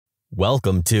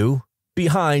Welcome to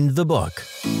Behind the Book.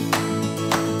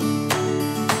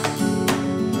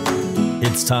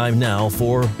 It's time now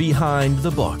for Behind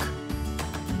the Book.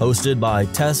 Hosted by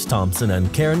Tess Thompson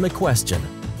and Karen McQuestion,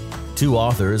 two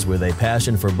authors with a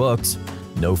passion for books,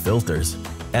 no filters,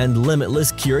 and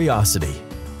limitless curiosity.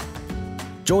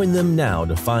 Join them now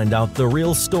to find out the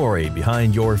real story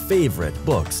behind your favorite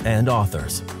books and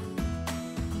authors.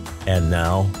 And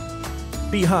now,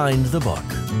 Behind the Book.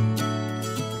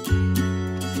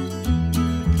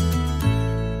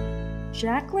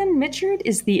 Jacquelyn Mitchard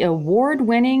is the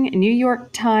award-winning New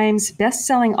York Times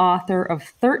bestselling author of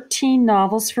 13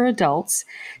 novels for adults,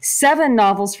 7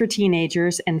 novels for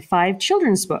teenagers, and 5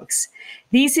 children's books.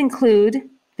 These include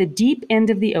The Deep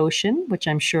End of the Ocean, which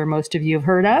I'm sure most of you have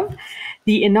heard of,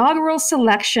 the inaugural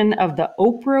selection of the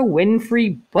Oprah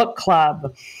Winfrey Book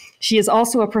Club. She is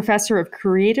also a professor of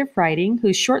creative writing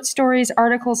whose short stories,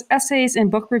 articles, essays, and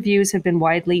book reviews have been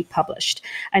widely published.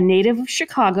 A native of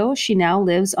Chicago, she now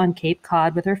lives on Cape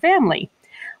Cod with her family.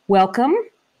 Welcome.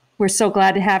 We're so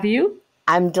glad to have you.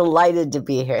 I'm delighted to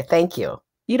be here. Thank you.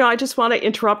 You know, I just want to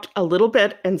interrupt a little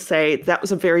bit and say that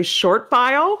was a very short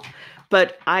bio,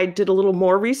 but I did a little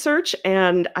more research,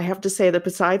 and I have to say that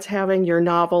besides having your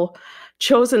novel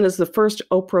chosen as the first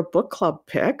Oprah Book Club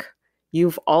pick,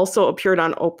 you've also appeared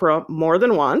on Oprah more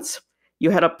than once. You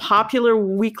had a popular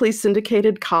weekly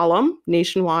syndicated column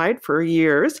nationwide for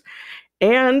years,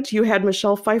 and you had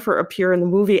Michelle Pfeiffer appear in the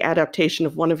movie adaptation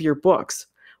of one of your books,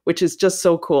 which is just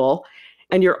so cool.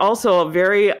 And you're also a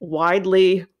very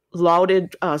widely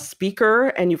lauded speaker,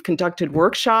 and you've conducted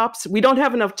workshops. We don't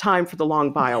have enough time for the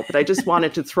long bio, but I just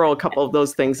wanted to throw a couple of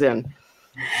those things in.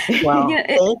 Well,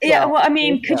 well, I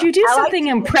mean, could you do something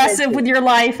impressive with your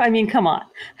life? I mean, come on.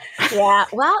 Yeah,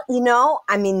 well,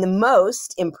 the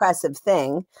most impressive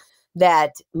thing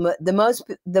that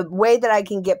the way that I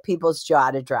can get people's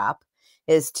jaw to drop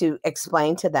is to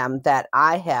explain to them that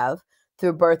I have,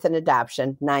 through birth and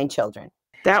adoption, 9 children.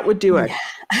 That would do it.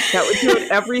 That would do it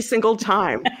every single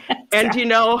time. And,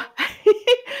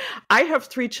 I have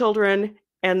 3 children,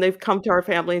 and they've come to our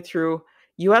family through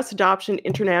U.S. adoption,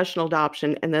 international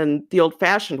adoption, and then the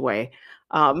old-fashioned way.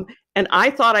 And I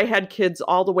thought I had kids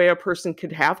all the way a person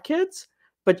could have kids,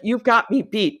 but you've got me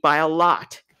beat by a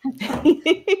lot.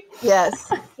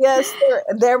 Yes,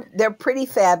 they're pretty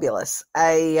fabulous.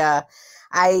 I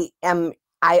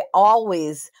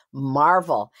always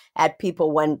marvel at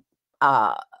people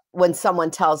when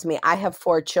someone tells me I have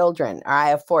 4 children or I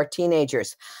have 4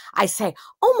 teenagers. I say,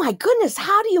 "Oh my goodness,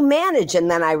 how do you manage?"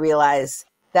 And then I realize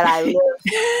that I live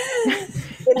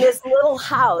in this little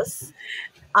house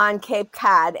on Cape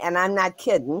Cod, and I'm not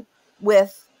kidding,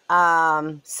 with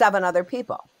 7 other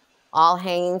people, all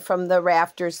hanging from the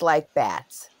rafters like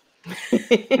bats.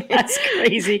 That's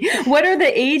crazy. What are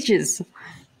the ages?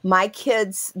 My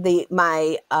kids,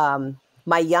 my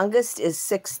youngest is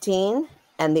 16,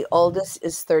 and the oldest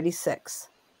is 36.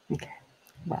 Okay.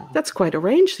 Wow. That's quite a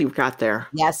range you've got there.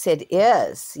 Yes, it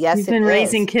is. Yes, You've been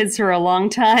raising kids for a long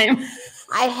time.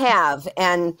 I have,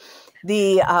 and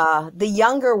the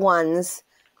younger ones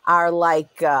are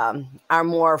are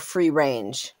more free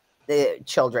range. The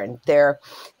children, they're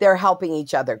helping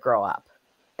each other grow up,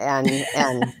 and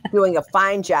doing a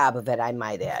fine job of it, I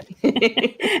might add.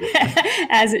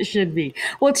 As it should be.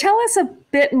 Well, tell us a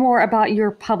bit more about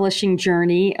your publishing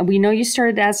journey. We know you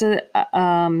started as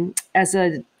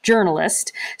a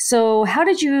journalist. So, how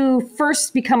did you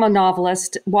first become a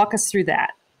novelist? Walk us through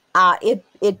that.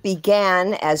 It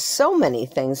began, as so many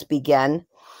things begin,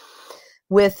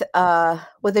 with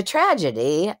a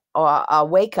tragedy or a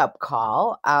wake-up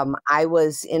call. I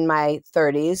was in my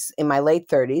late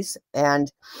 30s,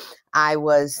 and I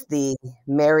was the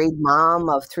married mom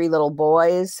of 3 little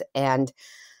boys, and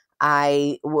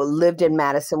I lived in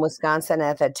Madison, Wisconsin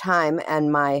at that time,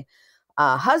 and my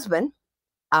husband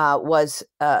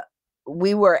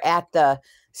we were at the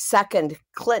second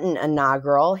Clinton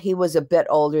inaugural. He was a bit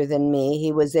older than me.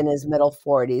 He was in his middle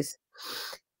 40s,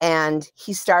 and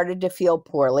he started to feel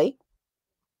poorly.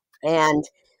 And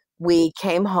we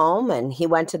came home, and he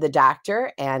went to the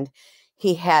doctor, and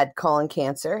he had colon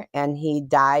cancer, and he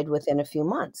died within a few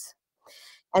months.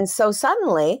 And so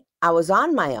suddenly I was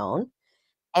on my own,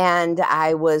 and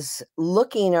I was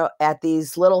looking at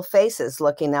these little faces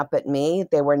looking up at me.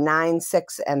 They were 9,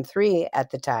 6, and 3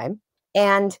 at the time.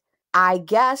 And I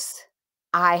guess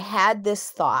I had this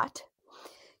thought,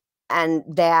 and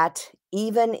that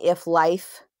even if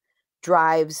life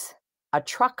drives a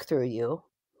truck through you,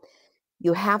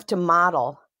 you have to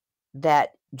model that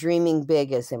dreaming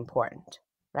big is important,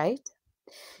 right?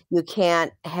 You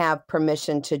can't have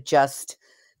permission to just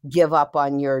give up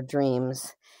on your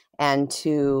dreams and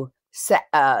to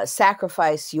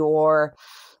sacrifice your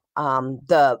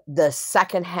the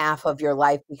second half of your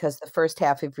life, because the first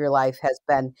half of your life has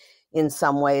been in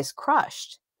some ways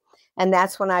crushed. And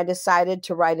that's when I decided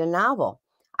to write a novel.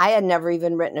 I had never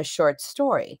even written a short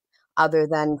story other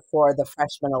than for the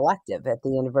freshman elective at the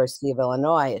University of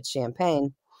Illinois at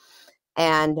Champaign.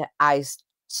 And I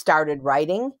started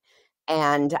writing,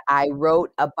 and I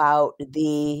wrote about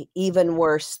the even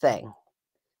worse thing,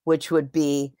 which would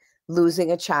be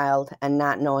losing a child and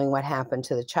not knowing what happened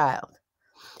to the child.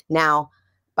 Now,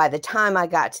 by the time I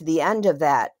got to the end of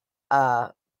that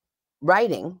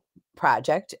writing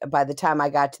project, by the time I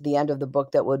got to the end of the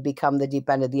book that would become The Deep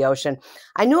End of the Ocean,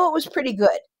 I knew it was pretty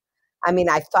good. I mean,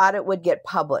 I thought it would get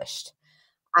published.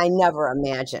 I never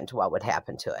imagined what would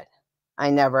happen to it. I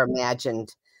never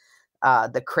imagined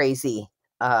the crazy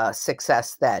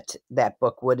success that that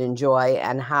book would enjoy,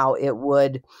 and how it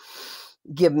would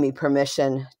give me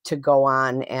permission to go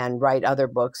on and write other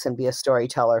books and be a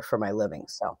storyteller for my living.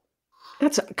 So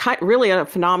that's really a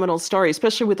phenomenal story,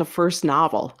 especially with the first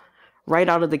novel, right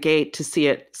out of the gate, to see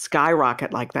it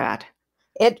skyrocket like that.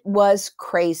 It was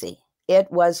crazy.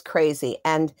 It was crazy.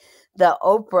 And the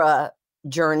Oprah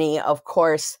journey, of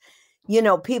course, you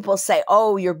know, people say,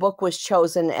 oh, your book was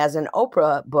chosen as an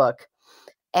Oprah book.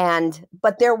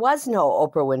 But there was no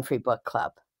Oprah Winfrey Book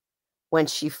Club when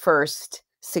she first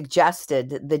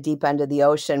suggested The Deep End of the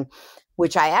Ocean,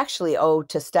 which I actually owe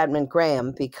to Stedman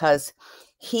Graham, because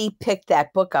he picked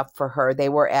that book up for her. They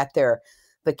were at their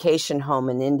vacation home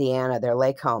in Indiana, their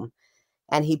lake home.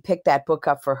 And he picked that book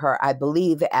up for her, I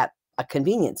believe, at a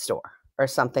convenience store or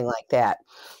something like that,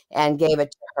 and gave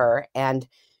it to her. And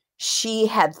she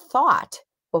had thought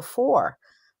before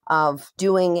of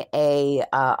doing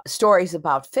stories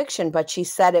about fiction, but she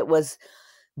said it was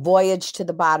voyage to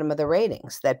the bottom of the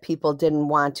ratings, that people didn't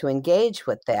want to engage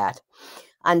with that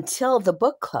until the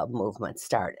book club movement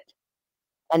started.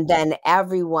 And then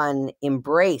everyone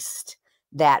embraced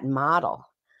that model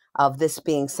of this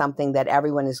being something that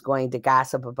everyone is going to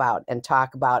gossip about and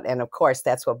talk about. And of course,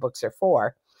 that's what books are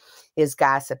for, is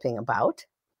gossiping about.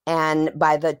 And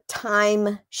by the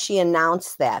time she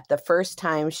announced that, the first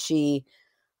time she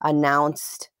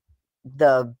announced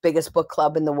the biggest book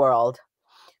club in the world,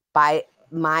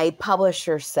 my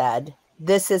publisher said,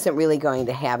 this isn't really going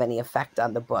to have any effect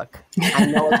on the book. I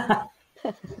know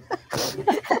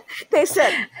they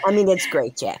said, I mean, it's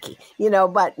great, Jackie, you know,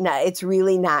 but no, it's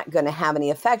really not going to have any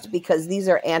effect, because these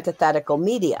are antithetical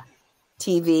media.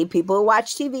 TV, people who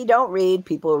watch TV don't read.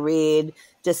 People who read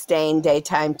disdain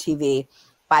daytime TV.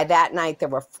 By that night, there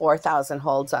were 4,000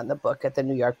 holds on the book at the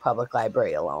New York Public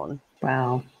Library alone.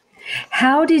 Wow.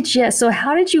 How did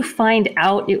you find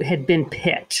out it had been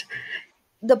picked?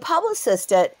 The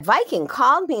publicist at Viking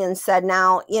called me and said,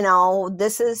 now, you know,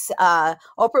 this is Oprah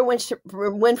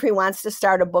Winfrey wants to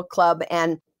start a book club.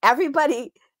 And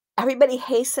everybody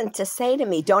hastened to say to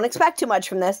me, don't expect too much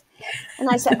from this. And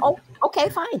I said, oh, okay,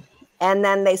 fine. And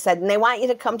then they said, and they want you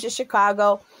to come to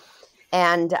Chicago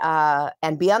and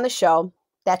be on the show.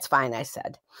 That's fine, I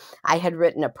said. I had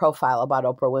written a profile about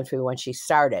Oprah Winfrey when she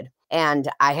started, and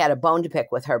I had a bone to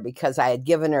pick with her because I had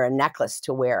given her a necklace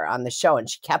to wear on the show, and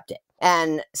she kept it.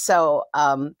 And so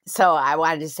I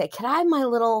wanted to say, can I have my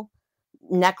little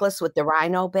necklace with the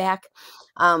rhino back?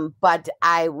 But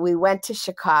we went to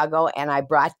Chicago, and I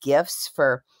brought gifts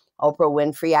for Oprah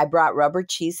Winfrey. I brought rubber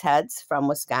cheese heads from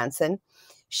Wisconsin.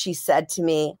 She said to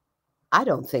me, I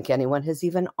don't think anyone has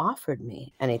even offered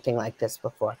me anything like this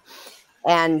before.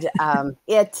 And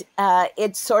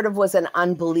it sort of was an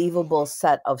unbelievable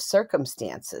set of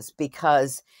circumstances,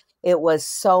 because it was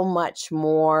so much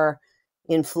more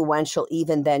influential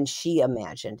even than she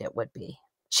imagined it would be.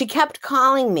 She kept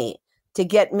calling me to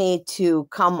get me to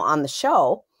come on the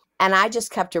show, and I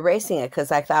just kept erasing it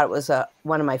because I thought it was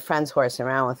one of my friends horsing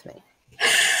around with me.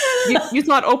 You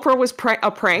thought Oprah was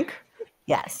a prank?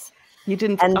 Yes. You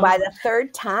didn't. And by the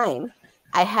third time,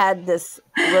 I had this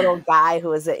little guy who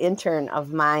was an intern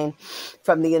of mine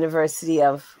from the University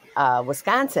of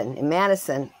Wisconsin in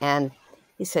Madison. And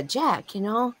he said, Jack, you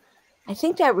know, I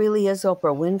think that really is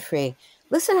Oprah Winfrey.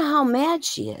 Listen to how mad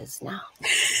she is now.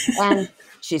 And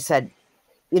she said,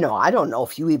 you know, I don't know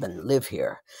if you even live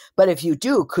here, but if you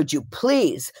do, could you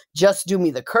please just do me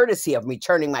the courtesy of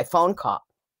returning my phone call?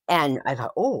 And I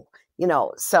thought, oh, you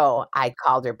know, so I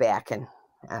called her back, and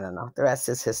I don't know, the rest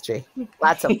is history.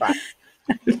 Lots of fun.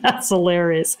 That's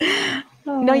hilarious.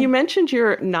 Oh. Now, you mentioned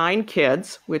your 9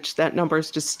 kids, which that number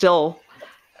is just still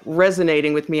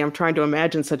resonating with me. I'm trying to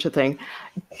imagine such a thing.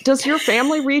 Does your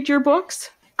family read your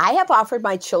books? I have offered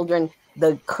my children,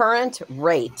 the current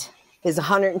rate is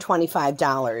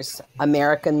 $125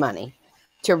 American money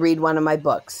to read one of my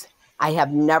books. I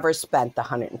have never spent the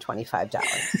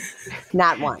 $125.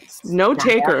 Not once. No Not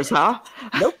takers, ever. huh?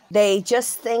 Nope. They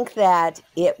just think that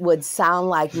it would sound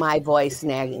like my voice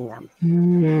nagging them.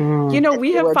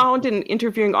 We have found in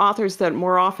interviewing authors that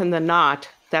more often than not,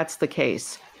 that's the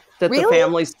case, that the Really?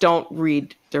 families don't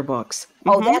read their books.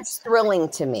 Oh, that's thrilling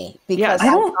to me because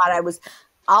Yes.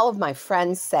 all of my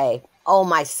friends say, oh,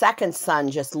 my second son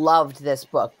just loved this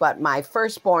book, but my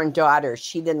firstborn daughter,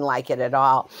 she didn't like it at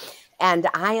all. And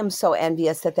I am so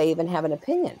envious that they even have an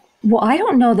opinion. Well, I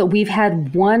don't know that we've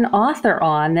had one author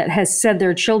on that has said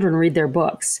their children read their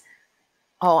books.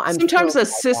 Oh, I'm sometimes thrilled a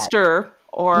by sister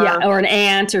or an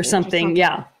aunt or something.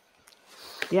 Yeah.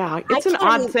 Yeah, it's an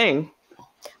odd thing.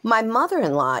 My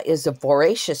mother-in-law is a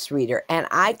voracious reader, and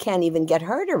I can't even get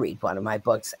her to read one of my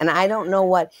books. And I don't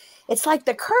know it's like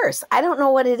the curse. I don't know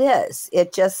what it is.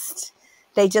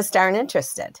 They just aren't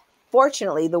interested.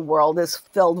 Fortunately, the world is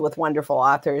filled with wonderful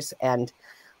authors, and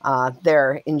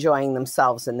they're enjoying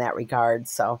themselves in that regard.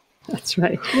 So that's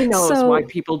right. Who knows why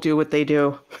people do what they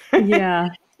do? Yeah,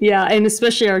 and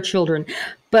especially our children.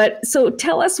 But so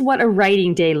tell us what a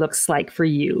writing day looks like for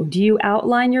you. Do you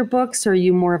outline your books, or are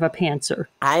you more of a pantser?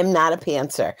 I'm not a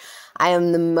pantser. I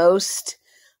am the most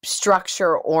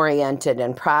structure-oriented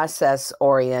and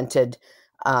process-oriented,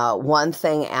 one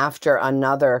thing after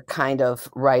another kind of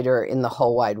writer in the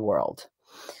whole wide world.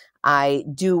 I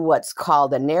do what's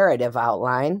called a narrative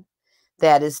outline.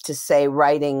 That is to say,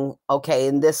 writing, okay,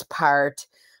 in this part,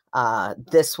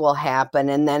 this will happen,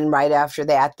 and then right after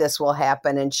that, this will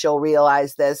happen, and she'll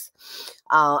realize this.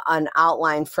 An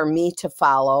outline for me to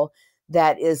follow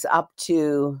that is up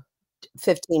to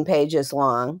 15 pages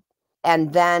long.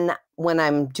 And then when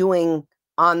I'm doing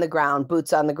on the ground,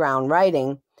 boots on the ground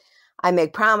writing, I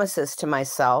make promises to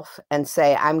myself and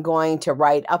say, I'm going to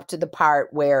write up to the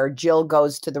part where Jill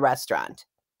goes to the restaurant.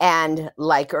 And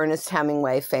like Ernest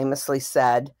Hemingway famously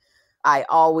said, I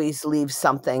always leave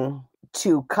something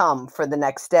to come for the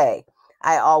next day.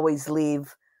 I always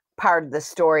leave part of the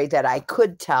story that I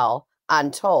could tell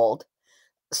untold,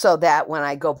 so that when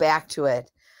I go back to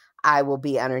it, I will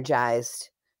be energized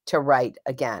to write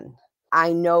again.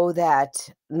 I know that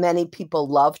many people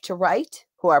love to write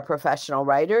who are professional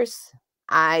writers.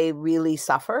 I really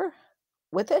suffer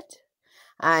with it.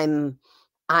 I'm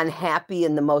unhappy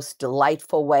in the most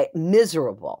delightful way,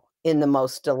 miserable in the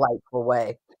most delightful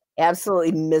way,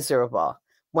 absolutely miserable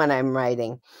when I'm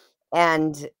writing.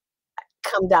 And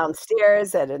come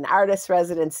downstairs at an artist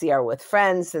residency or with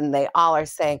friends, and they all are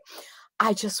saying,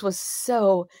 I just was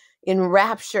so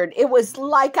enraptured. It was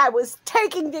like I was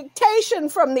taking dictation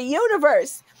from the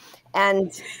universe.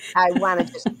 And I want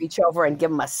to just reach over and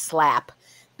give them a slap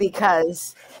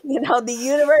because, the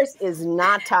universe is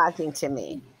not talking to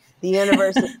me. The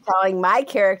universe is telling my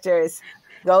characters,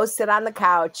 go sit on the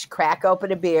couch, crack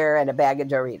open a beer and a bag of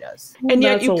Doritos. And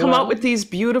yet you come out with these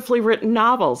beautifully written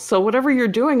novels. So whatever you're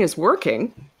doing is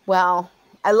working. Well,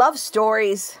 I love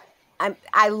stories.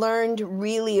 I learned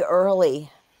really early.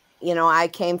 I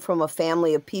came from a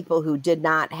family of people who did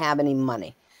not have any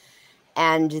money.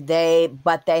 And they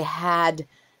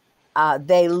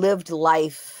lived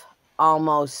life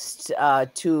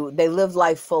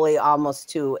fully almost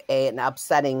to an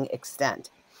upsetting extent.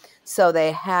 So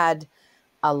they had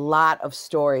a lot of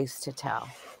stories to tell.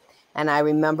 And I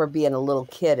remember being a little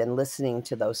kid and listening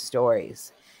to those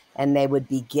stories. And they would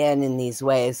begin in these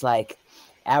ways like,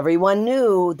 everyone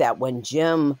knew that when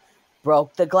Jim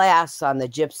broke the glass on the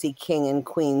Gypsy King and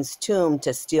Queen's tomb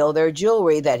to steal their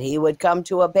jewelry, that he would come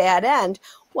to a bad end.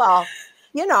 Well,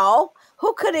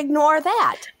 who could ignore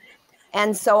that?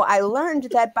 And so I learned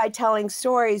that by telling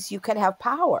stories, you could have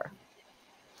power.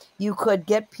 You could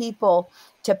get people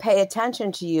to pay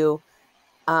attention to you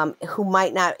who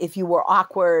might not, if you were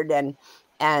awkward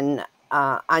and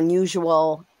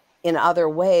unusual in other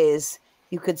ways,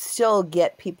 you could still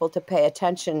get people to pay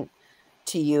attention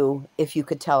to you if you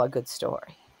could tell a good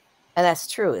story. And that's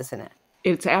true, isn't it?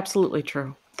 It's absolutely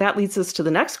true. That leads us to the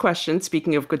next question.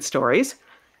 Speaking of good stories,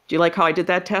 do you like how I did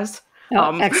that, Tess?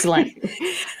 Oh, excellent.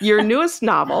 Your newest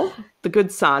novel, The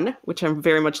Good Son, which I'm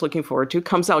very much looking forward to,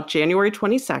 comes out January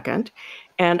 22nd.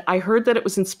 And I heard that it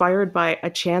was inspired by a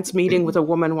chance meeting with a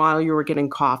woman while you were getting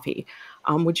coffee.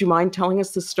 Would you mind telling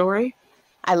us the story?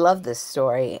 I love this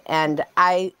story. And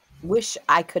I wish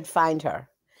I could find her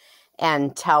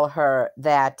and tell her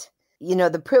that,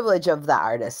 the privilege of the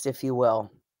artist, if you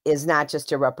will, is not just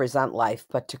to represent life,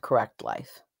 but to correct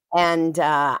life. And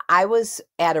I was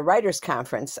at a writer's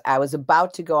conference. I was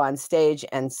about to go on stage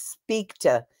and speak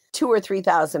to 2,000 or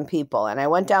 3,000 people. And I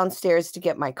went downstairs to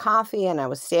get my coffee, and I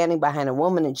was standing behind a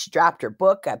woman, and she dropped her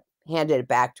book. I handed it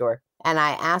back to her. And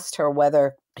I asked her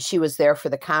whether she was there for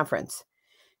the conference.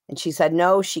 And she said,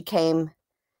 no, she came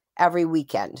every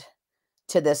weekend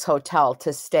to this hotel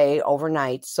to stay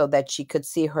overnight so that she could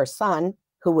see her son,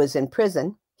 who was in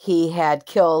prison. He had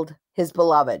killed his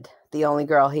beloved, the only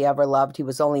girl he ever loved. He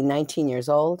was only 19 years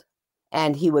old,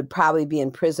 and he would probably be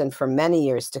in prison for many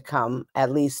years to come,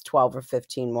 at least 12 or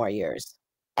 15 more years.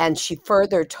 And she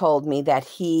further told me that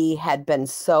he had been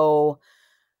so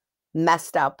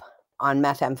messed up on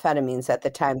methamphetamines at the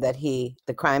time that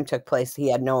the crime took place, he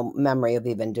had no memory of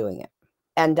even doing it.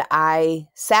 And I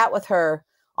sat with her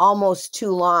almost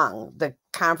too long. The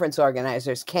conference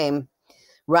organizers came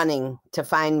running to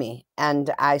find me, and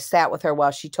I sat with her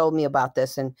while she told me about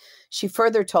this. And she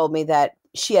further told me that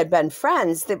she had been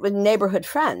neighborhood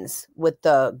friends with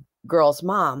the girl's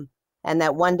mom, and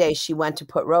that one day she went to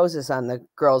put roses on the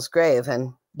girl's grave,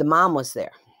 and the mom was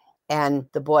there, and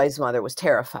the boy's mother was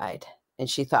terrified. And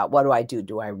she thought, what do I do?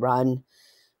 Do I run?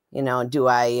 Do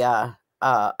I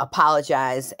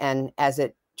apologize? And as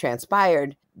it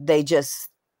transpired, they just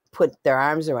put their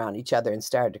arms around each other and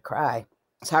started to cry.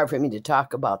 It's hard for me to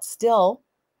talk about still.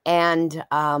 And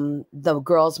the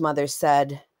girl's mother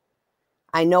said,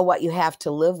 I know what you have to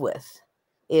live with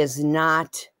is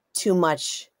not too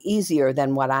much easier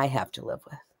than what I have to live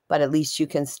with, but at least you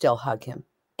can still hug him.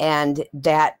 And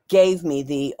that gave me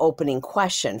the opening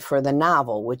question for the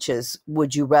novel, which is,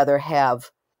 would you rather have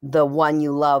the one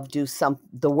you love do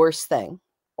the worst thing,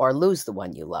 or lose the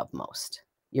one you love most,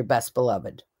 your best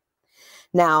beloved?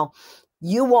 Now,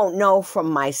 you won't know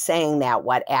from my saying that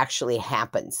what actually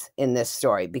happens in this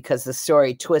story, because the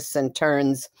story twists and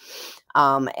turns,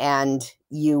 and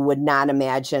you would not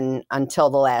imagine until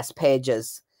the last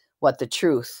pages what the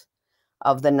truth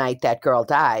of the night that girl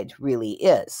died really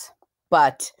is.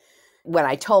 But when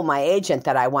I told my agent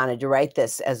that I wanted to write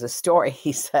this as a story,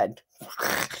 he said,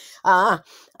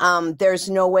 there's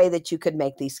no way that you could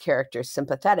make these characters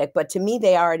sympathetic. But to me,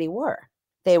 they already were.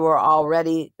 They were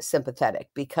already sympathetic,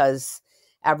 because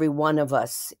every one of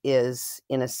us is,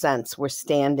 in a sense, we're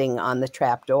standing on the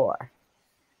trapdoor.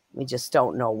 We just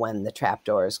don't know when the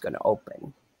trapdoor is going to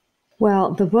open.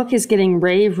 Well, the book is getting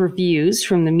rave reviews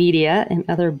from the media and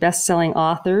other best-selling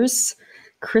authors.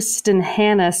 Kristen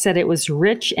Hanna said it was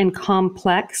rich and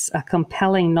complex, a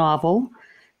compelling novel.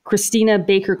 Christina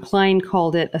Baker Klein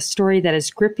called it a story that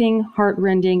is gripping,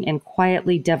 heartrending, and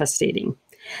quietly devastating.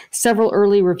 Several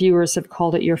early reviewers have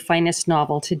called it your finest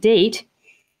novel to date.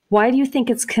 Why do you think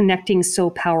it's connecting so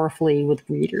powerfully with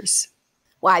readers?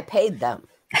 Well, I paid them.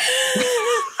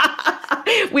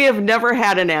 We have never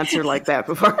had an answer like that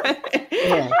before.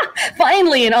 Yeah.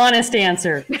 Finally, an honest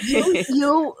answer.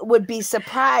 You would be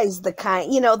surprised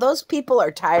those people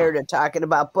are tired of talking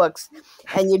about books,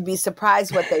 and you'd be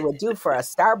surprised what they would do for a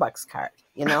Starbucks card,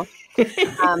 I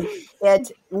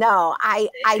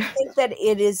think that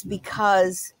it is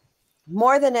because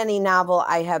more than any novel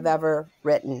I have ever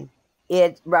written,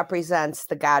 it represents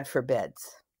the God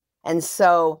forbids. And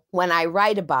so when I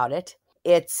write about it,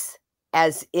 it's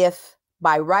as if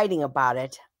by writing about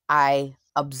it, I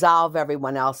absolve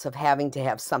everyone else of having to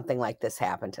have something like this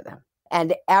happen to them.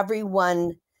 And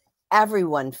everyone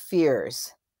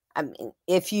fears.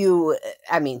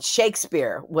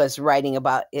 Shakespeare was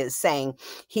saying,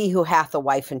 he who hath a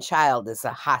wife and child is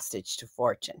a hostage to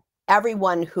fortune.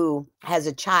 Everyone who has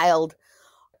a child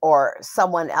or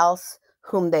someone else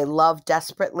whom they love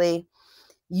desperately,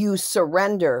 you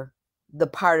surrender the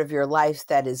part of your life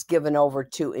that is given over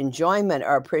to enjoyment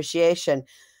or appreciation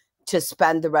to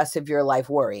spend the rest of your life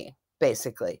worrying,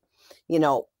 basically.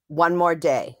 One more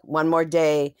day,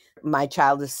 my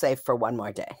child is safe for one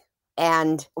more day.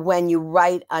 And when you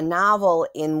write a novel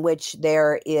in which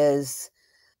there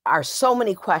are so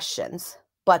many questions,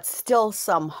 but still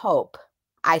some hope,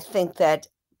 I think that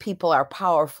people are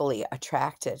powerfully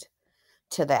attracted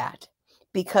to that.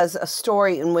 Because a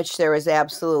story in which there is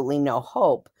absolutely no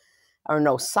hope or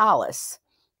no solace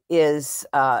is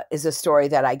a story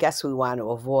that I guess we want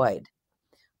to avoid.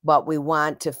 But we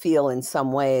want to feel in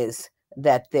some ways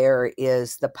that there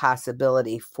is the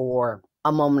possibility for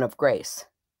a moment of grace,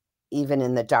 even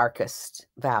in the darkest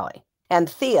valley. And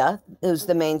Thea, who's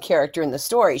the main character in the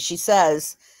story, she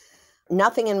says,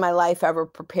 nothing in my life ever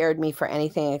prepared me for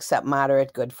anything except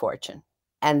moderate good fortune.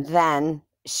 And then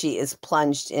she is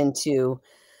plunged into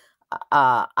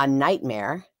a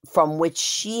nightmare from which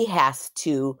she has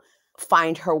to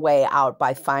find her way out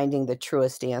by finding the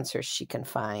truest answers she can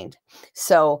find.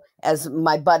 So as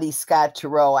my buddy Scott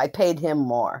Turow, I paid him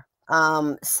more,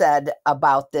 said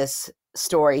about this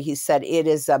story, he said, it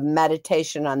is a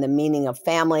meditation on the meaning of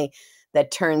family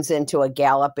that turns into a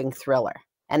galloping thriller.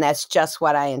 And that's just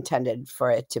what I intended for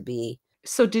it to be.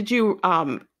 So did you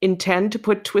intend to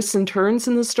put twists and turns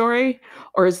in the story,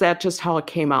 or is that just how it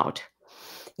came out?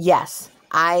 Yes,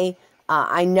 I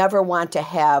never want to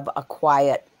have a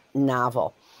quiet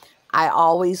novel. I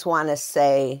always want to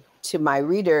say to my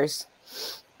readers,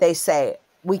 they say,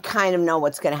 we kind of know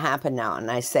what's going to happen now.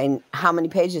 And I say, how many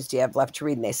pages do you have left to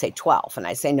read? And they say 12. And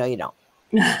I say, no, you don't.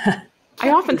 I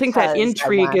often think that Because I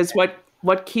intrigue want is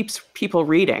what keeps people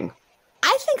reading.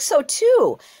 I think so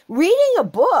too. Reading a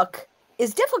book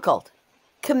is difficult.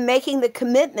 Making the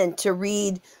commitment to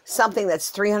read something that's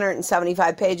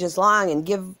 375 pages long and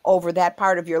give over that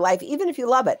part of your life, even if you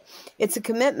love it, it's a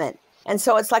commitment. And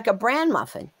so it's like a bran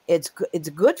muffin. It's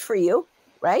good for you,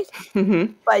 right? Hmm.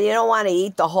 But you don't want to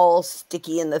eat the whole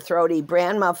sticky in the throaty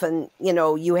bran muffin. You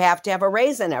know, you have to have a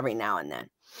raisin every now and then.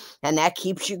 And that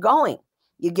keeps you going.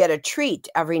 You get a treat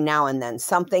every now and then,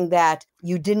 something that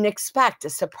you didn't expect, a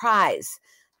surprise.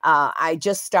 I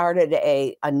just started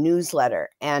a newsletter,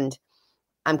 and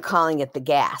I'm calling it The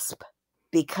Gasp,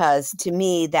 because to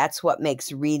me, that's what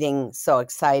makes reading so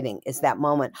exciting, is that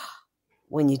moment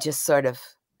when you just sort of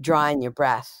draw in your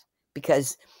breath,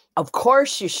 because of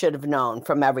course you should have known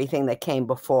from everything that came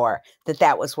before that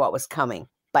that was what was coming.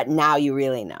 But now you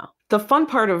really know. The fun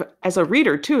part of as a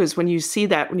reader too is when you see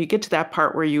that, when you get to that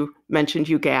part where you mentioned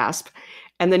you gasp,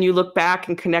 and then you look back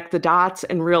and connect the dots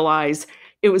and realize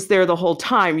it was there the whole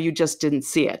time, you just didn't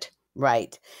see it.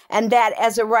 Right. And that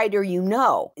as a writer, you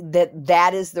know that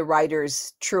that is the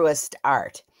writer's truest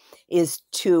art, is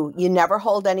you never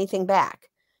hold anything back.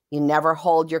 You never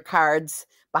hold your cards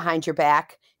behind your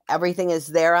back. Everything is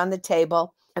there on the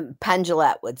table. And Penn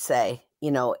Jillette would say,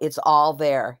 it's all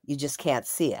there. You just can't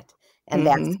see it. And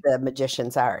that's the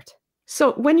magician's art.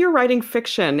 So when you're writing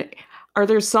fiction, are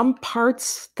there some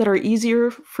parts that are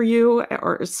easier for you,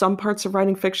 or some parts of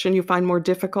writing fiction you find more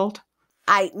difficult?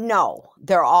 No,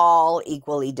 they're all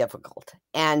equally difficult.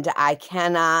 And I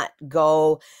cannot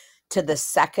go to the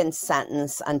second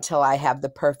sentence until I have the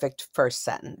perfect first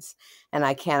sentence. And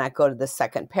I cannot go to the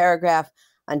second paragraph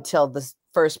until the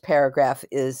first paragraph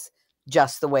is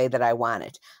just the way that I want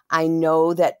it. I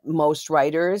know that most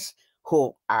writers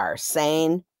who are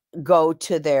sane go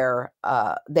to their,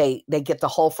 they get the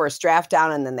whole first draft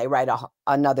down, and then they write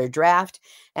another draft.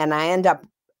 And I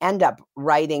end up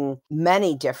writing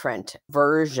many different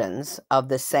versions of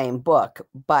the same book,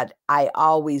 but I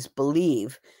always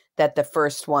believe that the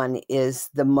first one is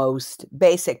the most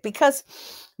basic, because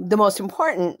the most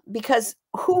important, because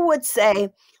who would say,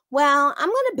 well, I'm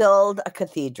going to build a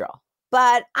cathedral,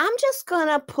 but I'm just going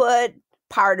to put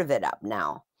part of it up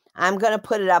now. I'm going to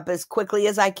put it up as quickly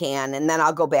as I can, and then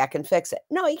I'll go back and fix it.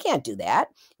 No, you can't do that.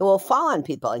 It will fall on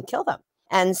people and kill them.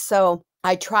 And so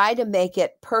I try to make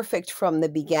it perfect from the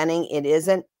beginning. It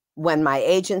isn't. When my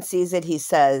agent sees it, he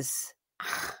says,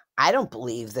 I don't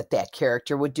believe that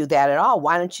character would do that at all.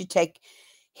 Why don't you take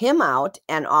him out,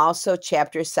 and also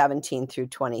chapters 17 through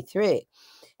 23?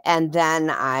 And then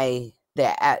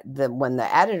when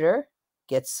the editor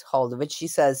gets hold of it, she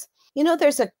says,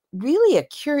 there's really a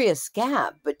curious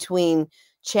gap between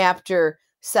chapter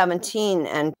 17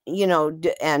 and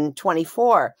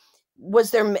 24.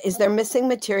 Is there missing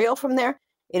material from there?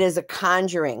 It is a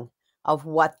conjuring of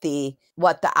what the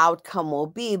outcome will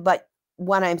be. But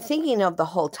what I'm thinking of the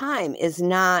whole time is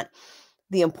not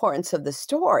the importance of the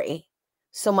story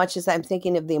so much as I'm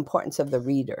thinking of the importance of the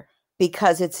reader,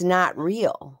 because it's not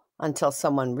real until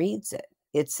someone reads it.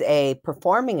 It's a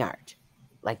performing art,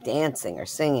 like dancing or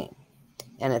singing.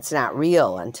 And it's not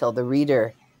real until the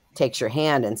reader takes your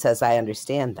hand and says, I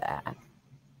understand that.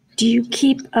 Do you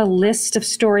keep a list of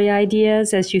story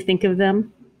ideas as you think of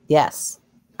them? Yes,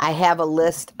 I have a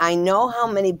list. I know how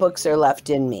many books are left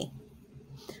in me.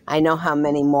 I know how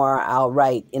many more I'll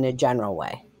write in a general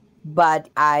way. But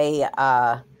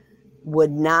I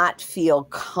would not feel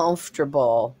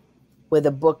comfortable with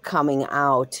a book coming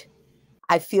out.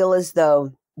 I feel as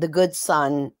though the good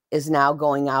son is now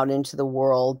going out into the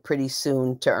world pretty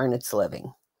soon to earn its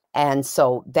living. And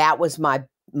so that was my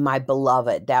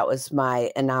beloved. That was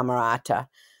my inamorata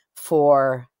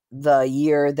for the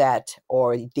year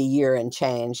and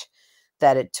change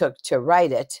that it took to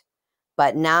write it.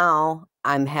 But now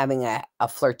I'm having a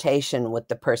flirtation with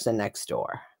the person next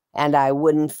door. And I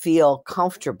wouldn't feel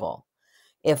comfortable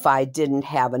if I didn't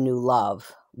have a new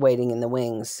love waiting in the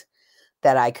wings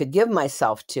that I could give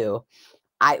myself to.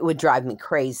 It would drive me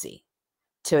crazy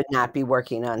to not be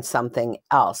working on something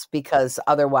else, because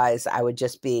otherwise I would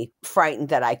just be frightened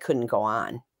that I couldn't go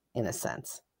on, in a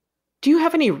sense. Do you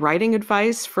have any writing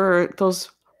advice for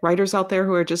those writers out there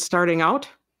who are just starting out?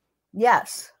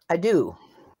 Yes, I do.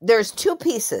 There's two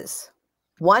pieces.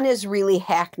 One is really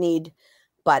hackneyed,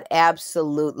 but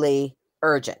absolutely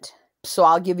urgent. So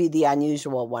I'll give you the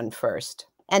unusual one first.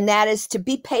 And that is to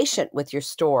be patient with your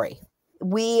story.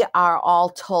 We are all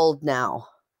told now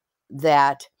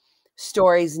that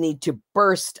stories need to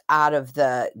burst out of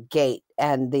the gate,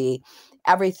 and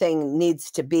everything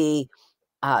needs to be,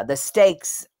 the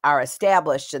stakes are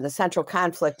established and the central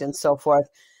conflict and so forth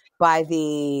by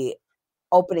the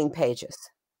opening pages.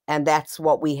 And that's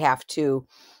what we have to,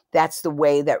 that's the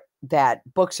way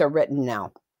that books are written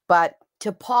now. But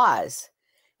to pause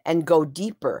and go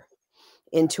deeper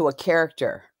into a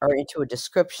character or into a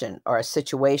description or a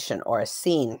situation or a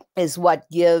scene is what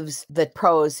gives the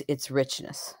prose its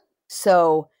richness.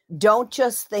 So don't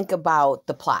just think about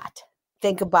the plot.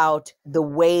 Think about the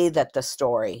way that the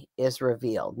story is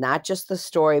revealed, not just the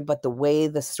story, but the way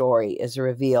the story is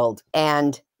revealed,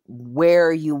 and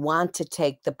where you want to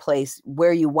take the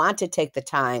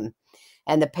time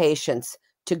and the patience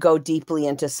to go deeply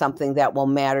into something that will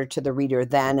matter to the reader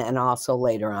then and also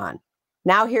later on.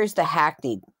 Now here's the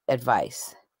hackneyed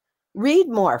advice. Read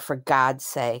more, for God's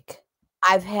sake.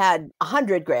 I've had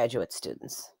 100 graduate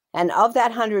students, and of that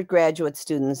 100 graduate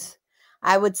students,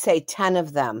 I would say 10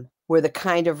 of them were the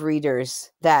kind of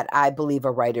readers that I believe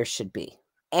a writer should be.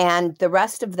 And the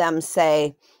rest of them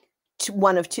say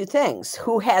one of two things: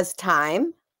 who has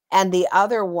time? And the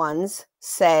other ones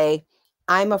say,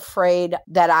 I'm afraid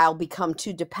that I'll become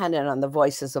too dependent on the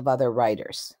voices of other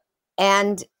writers.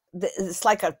 And it's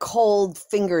like a cold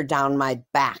finger down my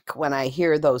back when I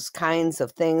hear those kinds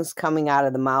of things coming out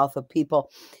of the mouth of people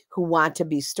who want to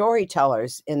be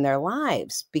storytellers in their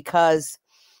lives. Because,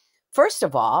 first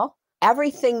of all,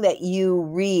 everything that you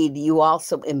read, you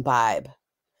also imbibe.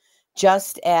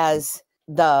 Just as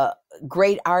the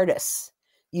great artists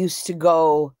used to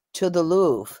go to the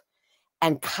Louvre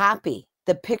and copy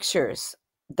the pictures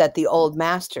that the old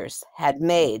masters had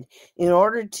made in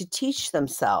order to teach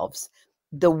themselves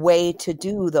the way to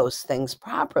do those things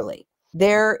properly.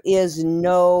 There is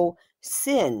no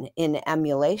sin in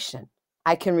emulation.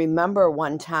 I can remember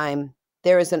one time,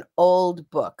 there is an old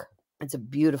book. It's a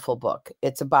beautiful book.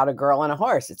 It's about a girl and a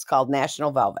horse. It's called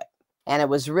National Velvet. And it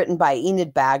was written by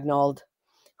Enid Bagnold,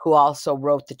 who also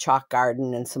wrote The Chalk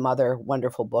Garden and some other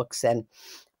wonderful books. And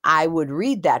I would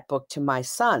read that book to my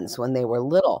sons when they were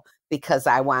little, because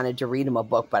I wanted to read them a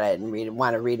book, but I didn't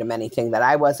want to read them anything that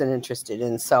I wasn't interested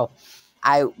in. So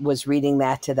I was reading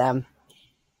that to them.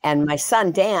 And my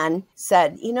son, Dan,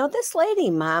 said, this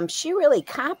lady, Mom, she really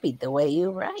copied the way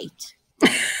you write.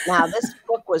 Now, this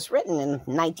book was written in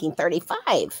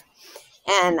 1935.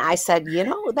 And I said,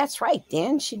 that's right,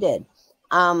 Dan, she did.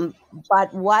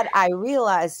 But what I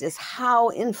realized is how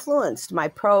influenced my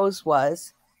prose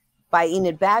was by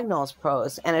Enid Bagnold's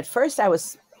prose. And at first I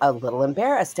was a little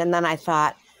embarrassed. And then I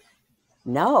thought,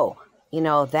 no,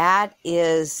 that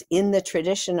is in the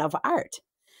tradition of art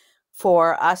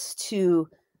for us to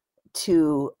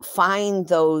find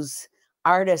those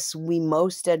artists we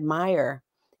most admire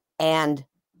and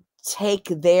take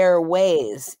their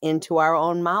ways into our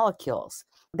own molecules.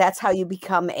 That's how you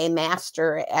become a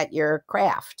master at your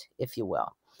craft, if you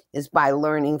will, is by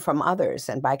learning from others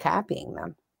and by copying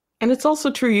them. And it's also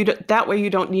true, that way you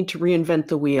don't need to reinvent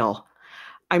the wheel.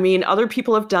 I mean, other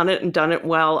people have done it and done it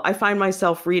well. I find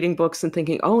myself reading books and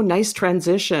thinking, oh, nice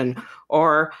transition,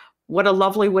 or what a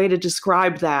lovely way to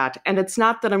describe that. And it's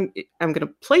not that I'm going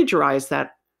to plagiarize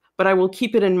that, but I will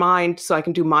keep it in mind so I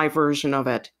can do my version of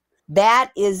it.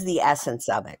 That is the essence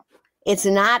of it. It's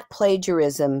not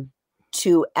plagiarism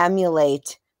to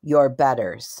emulate your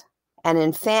betters. And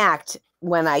in fact,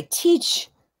 when I teach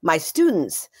my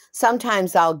students,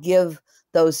 sometimes I'll give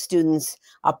those students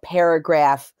a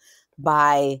paragraph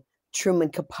by Truman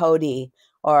Capote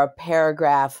or a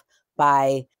paragraph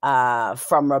by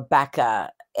from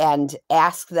Rebecca, and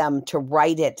ask them to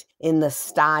write it in the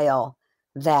style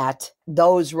that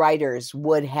those writers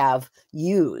would have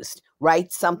used.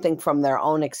 Write something from their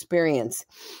own experience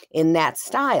in that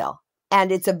style.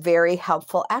 And it's a very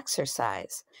helpful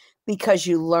exercise because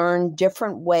you learn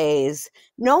different ways.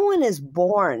 No one is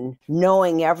born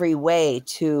knowing every way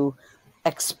to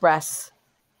express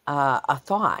a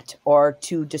thought or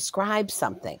to describe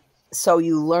something. So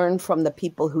you learn from the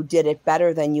people who did it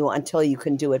better than you until you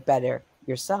can do it better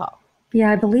yourself.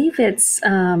 Yeah, I believe it's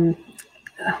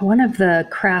one of the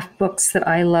craft books that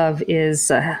I love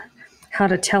is How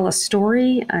to Tell a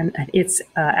Story. And it's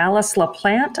Alice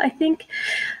LaPlante, I think.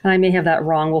 And I may have that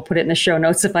wrong. We'll put it in the show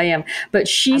notes if I am. But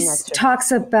she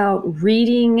talks about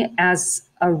reading as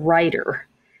a writer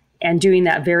and doing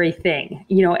that very thing.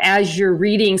 As you're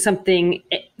reading something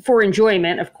for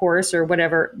enjoyment, of course, or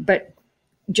whatever, but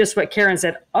just what Karen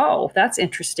said, oh, that's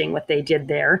interesting what they did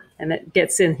there. And it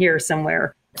gets in here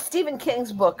somewhere. Stephen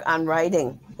King's book on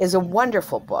writing is a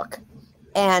wonderful book.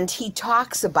 And he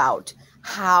talks about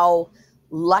how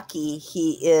lucky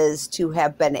he is to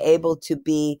have been able to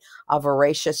be a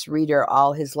voracious reader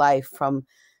all his life from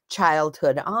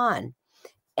childhood on,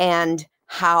 and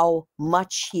how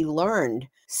much he learned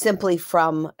simply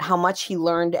from how much he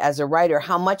learned as a writer,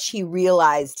 how much he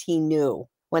realized he knew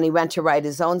when he went to write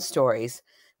his own stories.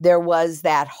 There was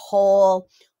that whole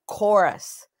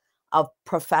chorus of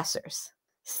professors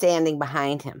standing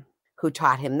behind him who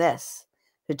taught him this,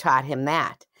 who taught him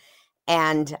that.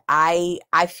 And I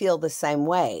feel the same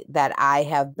way, that I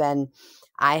have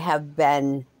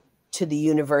been to the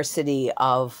University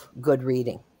of Good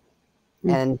Reading.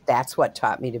 And that's what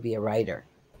taught me to be a writer.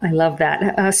 I love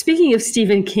that. Speaking of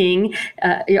Stephen King,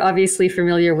 you're obviously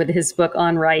familiar with his book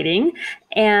on writing,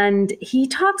 and he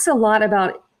talks a lot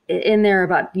about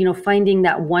finding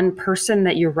that one person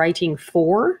that you're writing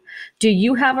for. Do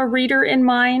you have a reader in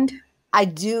mind? I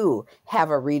do have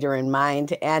a reader in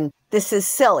mind, and this is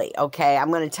silly, okay?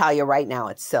 I'm going to tell you right now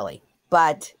it's silly.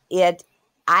 But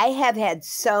I have had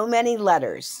so many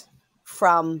letters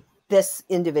from this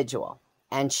individual,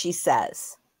 and she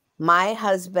says, my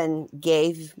husband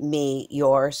gave me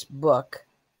your book,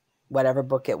 whatever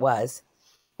book it was,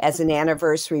 as an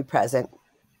anniversary present.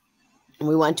 And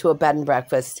we went to a bed and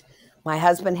breakfast. My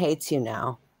husband hates you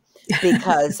now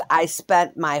because I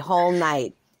spent my whole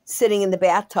night sitting in the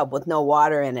bathtub with no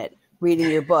water in it,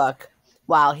 reading your book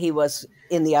while he was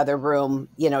in the other room,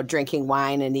 drinking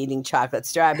wine and eating chocolate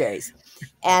strawberries.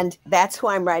 And that's who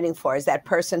I'm writing for, is that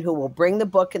person who will bring the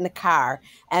book in the car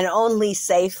and only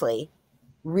safely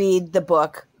read the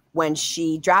book when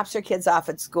she drops her kids off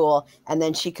at school, and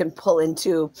then she can pull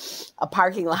into a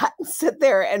parking lot and sit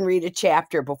there and read a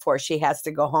chapter before she has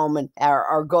to go home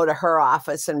or go to her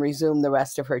office and resume the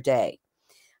rest of her day.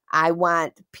 I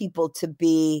want people to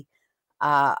be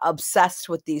obsessed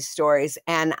with these stories,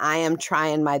 and I am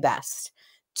trying my best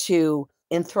to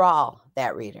enthrall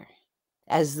that reader,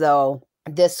 as though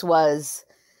this was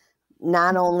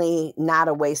not only not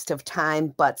a waste of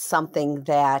time, but something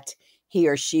that he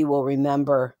or she will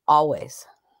remember always.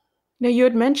 Now, you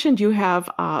had mentioned you have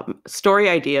story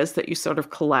ideas that you sort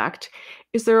of collect.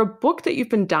 Is there a book that you've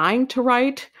been dying to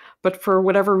write, but for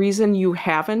whatever reason you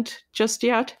haven't just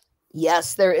yet?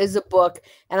 Yes, there is a book,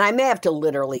 and I may have to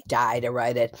literally die to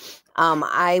write it.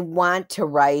 I want to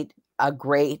write a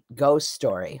great ghost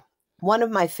story. One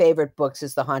of my favorite books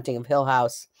is The Haunting of Hill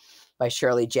House by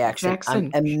Shirley Jackson.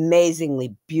 An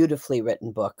amazingly beautifully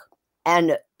written book.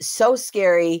 And so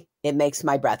scary, it makes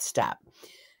my breath stop.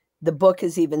 The book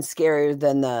is even scarier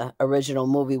than the original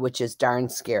movie, which is darn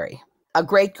scary. A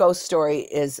great ghost story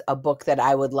is a book that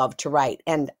I would love to write.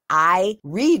 And I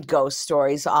read ghost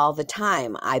stories all the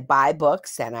time. I buy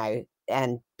books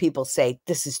and people say,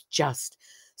 this is just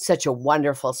such a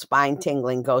wonderful,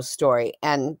 spine-tingling ghost story.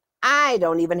 And I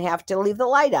don't even have to leave the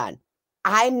light on.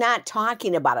 I'm not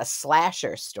talking about a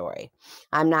slasher story.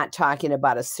 I'm not talking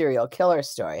about a serial killer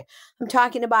story. I'm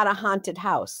talking about a haunted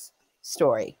house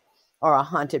story or a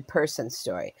haunted person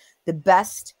story.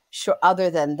 Other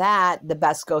than that, the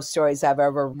best ghost stories I've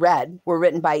ever read were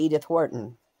written by Edith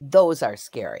Wharton. Those are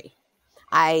scary.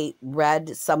 I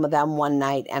read some of them one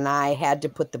night, and I had to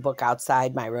put the book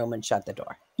outside my room and shut the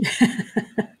door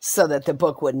so that the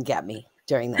book wouldn't get me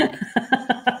during the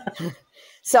night.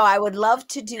 So I would love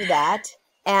to do that.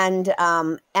 And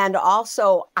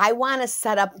also I want to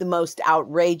set up the most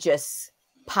outrageous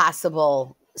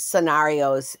possible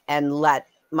scenarios and let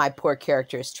my poor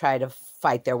characters try to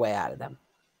fight their way out of them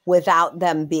without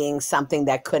them being something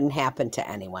that couldn't happen to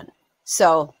anyone.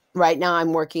 So right now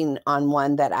I'm working on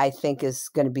one that I think is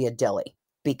going to be a dilly,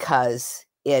 because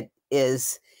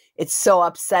it's so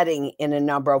upsetting in a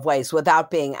number of ways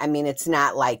without being, it's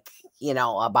not like,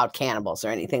 about cannibals or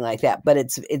anything like that, but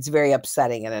it's very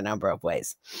upsetting in a number of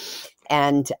ways.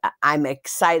 And I'm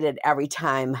excited every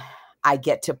time I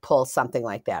get to pull something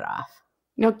like that off.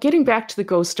 Now, getting back to the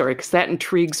ghost story, because that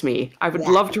intrigues me. I would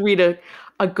love to read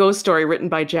a ghost story written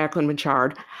by Jacquelyn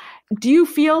Mitchard. Do you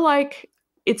feel like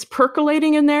it's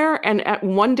percolating in there, and at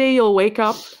one day you'll wake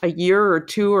up a year or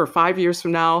 2 or 5 years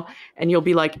from now and you'll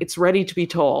be like, it's ready to be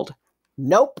told?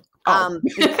 Nope.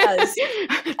 Because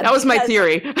that was my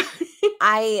theory.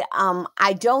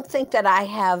 I don't think that I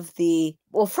have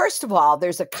well, first of all,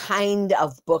 there's a kind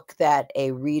of book that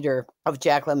a reader of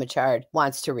Jacquelyn Mitchard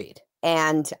wants to read.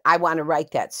 And I want to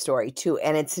write that story too.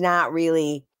 And it's not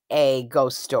really a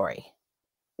ghost story.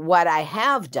 What I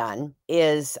have done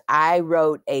is I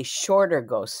wrote a shorter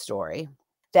ghost story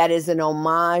that is an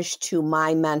homage to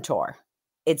my mentor.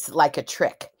 It's like a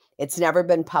trick. It's never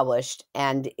been published,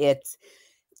 and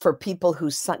for people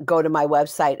who go to my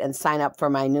website and sign up for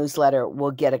my newsletter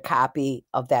will get a copy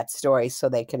of that story so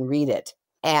they can read it.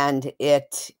 And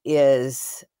it's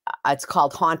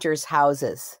called Haunters'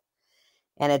 Houses.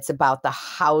 And it's about the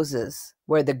houses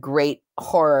where the great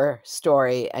horror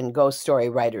story and ghost story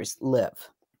writers live.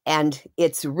 And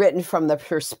it's written from the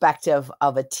perspective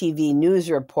of a TV news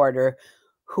reporter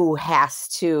who has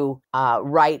to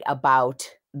write about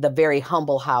the very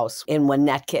humble house in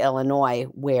Winnetka, Illinois,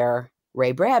 where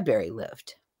Ray Bradbury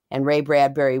lived. And Ray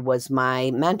Bradbury was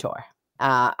my mentor,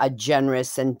 a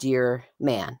generous and dear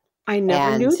man. I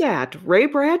never knew that. Ray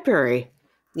Bradbury.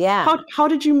 Yeah. How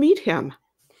did you meet him?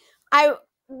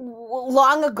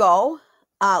 Long ago,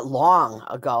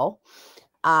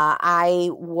 I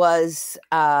was,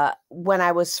 when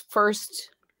I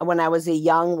was a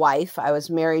young wife, I was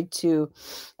married to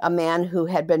a man who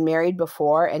had been married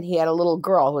before, and he had a little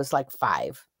girl who was like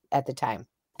 5 at the time.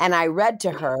 And I read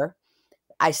to her,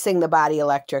 I Sing the Body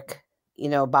Electric,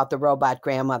 about the robot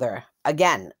grandmother.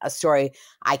 Again, a story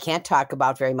I can't talk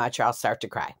about very much or I'll start to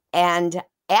cry. And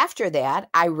after that,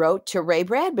 I wrote to Ray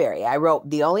Bradbury. I wrote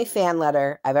the only fan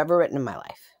letter I've ever written in my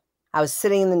life. I was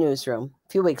sitting in the newsroom a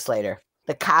few weeks later.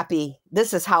 The copy,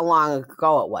 this is how long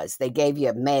ago it was. They gave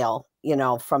you mail,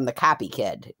 from the copy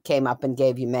kid, came up and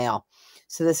gave you mail.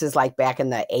 So this is like back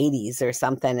in the 80s or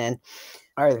something,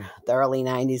 or the early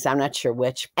 90s, I'm not sure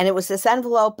which. And it was this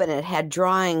envelope and it had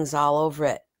drawings all over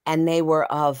it. And they were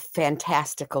of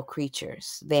fantastical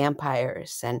creatures,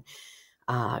 vampires and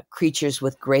creatures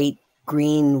with great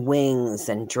green wings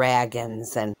and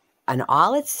dragons. And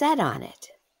all it said on it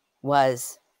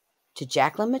was, to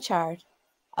Jacquelyn Mitchard,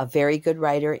 a very good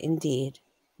writer indeed,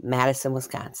 Madison,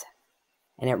 Wisconsin.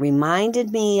 And it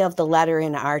reminded me of the letter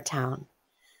in our town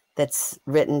that's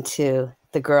written to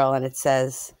the girl, and it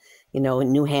says,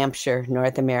 New Hampshire,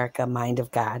 North America, mind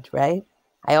of God, right?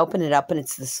 I open it up, and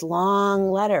it's this long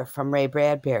letter from Ray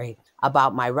Bradbury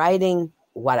about my writing,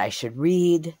 what I should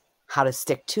read, how to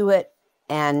stick to it.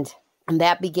 And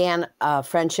that began a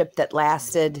friendship that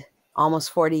lasted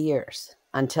almost 40 years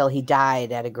until he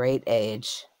died at a great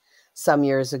age some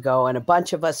years ago. And a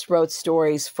bunch of us wrote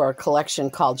stories for a collection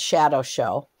called Shadow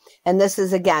Show. And this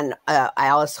is, again,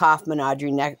 Alice Hoffman,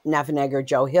 Audrey Neffenegger,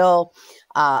 Joe Hill,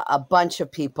 a bunch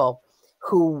of people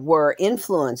who were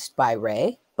influenced by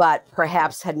Ray, but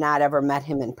perhaps had not ever met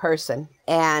him in person.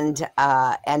 And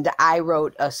I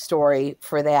wrote a story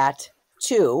for that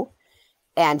too.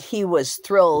 And he was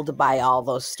thrilled by all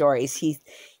those stories.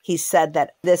 He said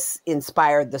that this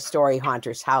inspired the story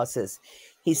Haunters' Houses.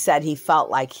 He said he felt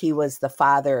like he was the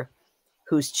father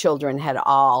whose children had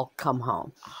all come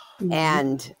home. Mm-hmm.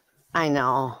 And I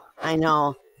know.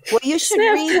 Well, you should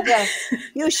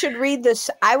read this.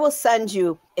 I will send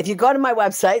you, if you go to my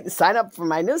website and sign up for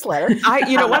my newsletter.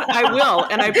 You know what? I will.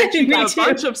 And I bet you got a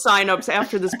bunch of signups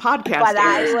after this podcast. But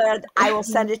I will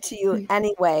send it to you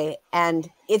anyway. And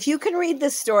if you can read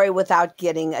this story without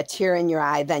getting a tear in your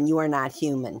eye, then you are not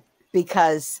human,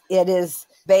 because it is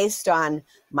based on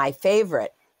my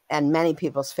favorite and many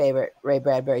people's favorite Ray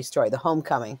Bradbury story, The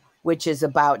Homecoming, which is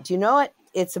about, do you know it?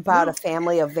 It's about a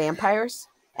family of vampires,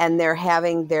 and they're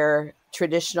having their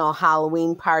traditional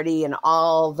Halloween party, and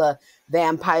all the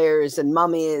vampires and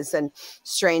mummies and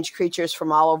strange creatures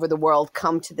from all over the world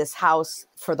come to this house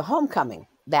for the homecoming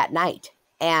that night.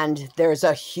 And there's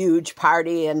a huge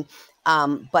party, and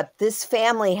but this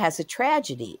family has a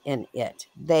tragedy in it.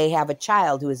 They have a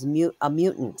child who is a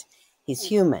mutant. He's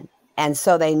human. And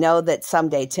so they know that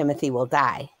someday Timothy will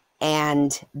die.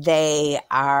 And they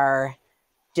are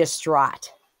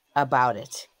distraught about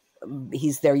it.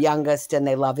 He's their youngest, and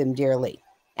they love him dearly.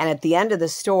 And at the end of the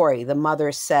story, the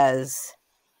mother says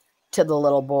to the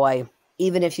little boy,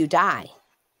 even if you die,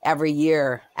 every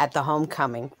year at the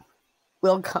homecoming,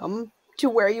 we'll come to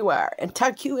where you are and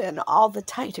tuck you in all the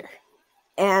tighter.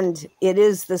 And it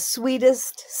is the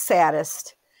sweetest,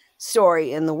 saddest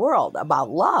story in the world about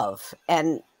love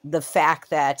and the fact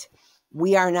that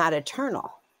we are not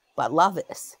eternal, but love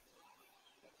is.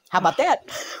 How about that?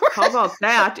 How about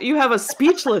that? You have us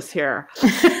speechless here.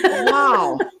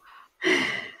 Wow.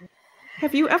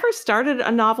 Have you ever started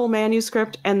a novel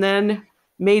manuscript and then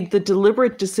made the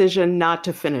deliberate decision not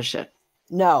to finish it?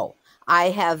 No, I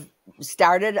have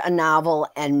started a novel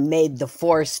and made the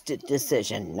forced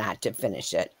decision not to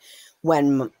finish it.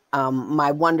 When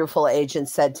my wonderful agent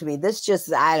said to me,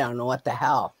 I don't know what the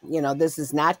hell, this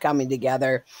is not coming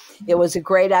together. It was a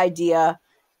great idea.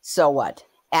 So what?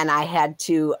 And I had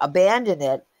to abandon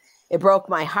it. It broke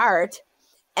my heart.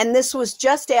 And this was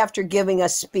just after giving a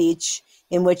speech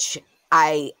in which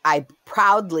I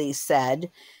proudly said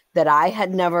that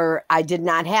I did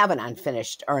not have an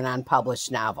unfinished or an unpublished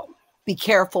novel. be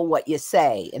careful what you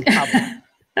say in public.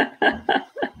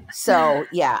 So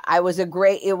yeah,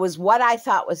 it was what I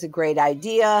thought was a great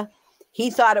idea. He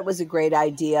thought it was a great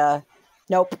idea.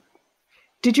 Nope.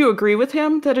 Did you agree with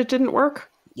him that it didn't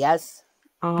work? Yes.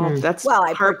 Oh, that's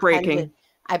Well, heartbreaking.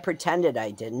 I pretended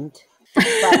I didn't, but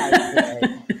I did.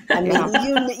 I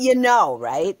mean, you know,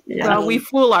 right? Yeah. Well, we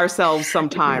fool ourselves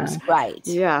sometimes. Right.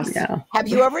 Yes. Yeah. Have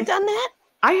you ever done that?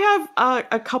 I have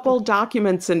a couple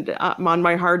documents on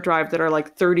my hard drive that are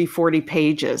like 30, 40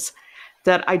 pages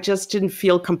that I just didn't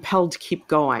feel compelled to keep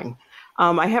going.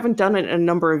 I haven't done it in a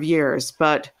number of years,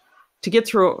 but to get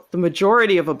through the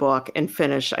majority of a book and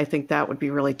finish, I think that would be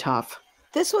really tough.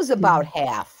 This was about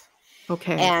half.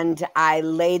 Okay. And I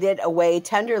laid it away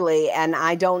tenderly, and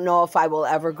I don't know if I will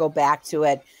ever go back to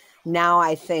it. Now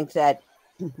I think that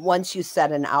once you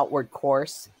set an outward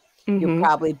course, you're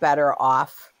probably better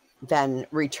off than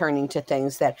returning to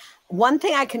things that... One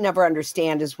thing I can never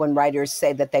understand is when writers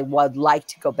say that they would like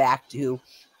to go back to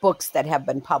books that have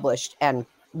been published and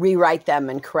rewrite them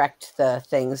and correct the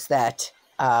things that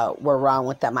were wrong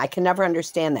with them. I can never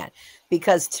understand that,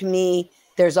 because to me,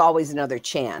 there's always another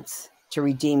chance to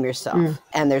redeem yourself,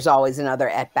 and there's always another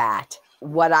at bat.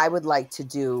 What I would like to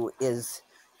do is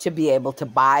to be able to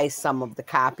buy some of the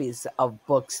copies of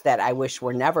books that I wish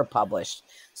were never published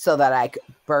so that I could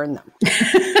burn them.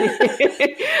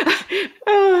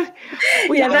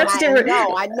 That's different.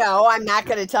 I know. I'm not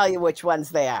going to tell you which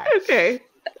ones they are. Okay.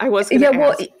 I was going to ask.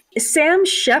 Well, Sam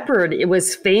Shepard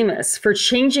was famous for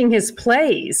changing his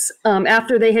plays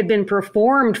after they had been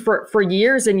performed for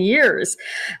years and years.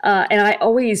 And I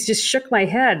always just shook my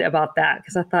head about that,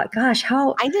 because I thought, gosh,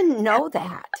 how... I didn't know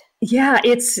that. Yeah,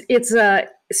 it's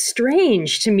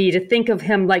strange to me to think of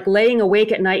him like laying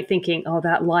awake at night thinking, oh,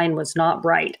 that line was not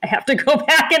right. I have to go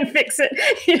back and fix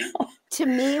it. To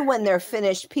me, when they're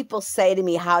finished, people say to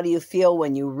me, how do you feel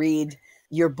when you read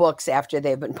your books after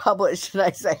they've been published? And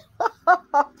I say,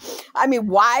 I mean,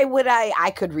 why would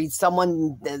I could read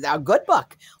a good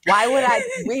book. Why would I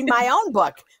read my own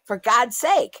book? For God's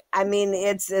sake. I mean,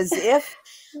 it's as if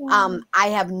I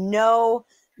have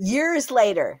years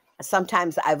later,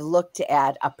 sometimes I've looked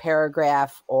at a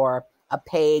paragraph or a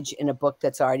page in a book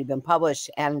that's already been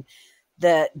published, and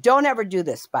don't ever do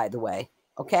this, by the way.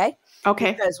 Okay.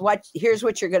 Okay. Because here's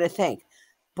what you're going to think.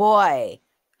 Boy,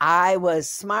 I was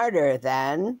smarter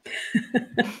then.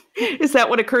 Is that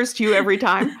what occurs to you every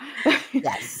time?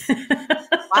 Yes.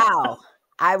 Wow.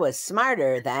 I was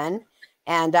smarter then,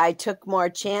 and I took more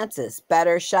chances.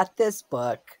 Better shut this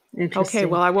book. Okay,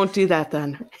 well, I won't do that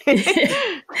then.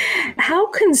 How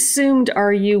consumed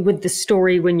are you with the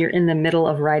story when you're in the middle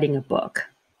of writing a book?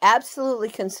 Absolutely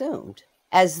consumed.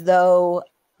 As though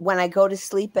when I go to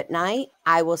sleep at night,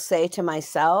 I will say to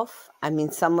myself,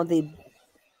 some of the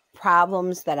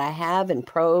problems that I have in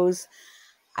prose,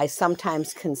 I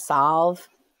sometimes can solve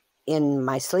in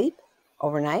my sleep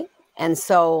overnight. And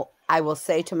so I will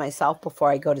say to myself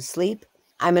before I go to sleep,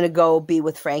 I'm going to go be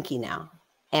with Frankie now.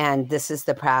 And this is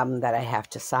the problem that I have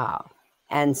to solve.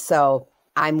 And so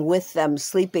I'm with them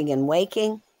sleeping and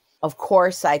waking. Of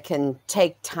course, I can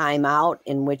take time out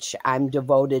in which I'm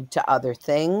devoted to other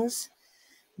things,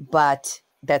 but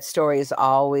that story is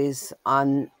always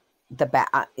in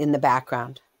the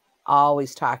background,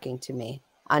 always talking to me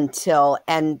and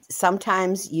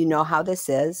sometimes, you know how this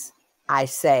is, I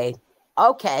say,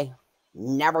 okay,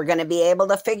 never going to be able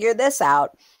to figure this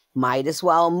out. Might as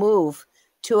well move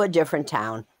to a different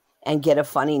town and get a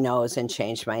funny nose and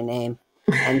change my name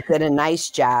and get a nice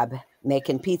job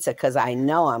making pizza, because I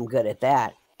know I'm good at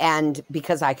that. And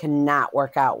because I cannot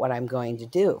work out what I'm going to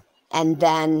do. And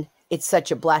then it's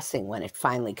such a blessing when it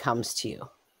finally comes to you.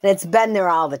 It's been there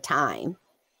all the time.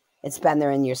 It's been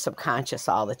there in your subconscious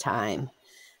all the time.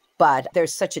 But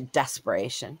there's such a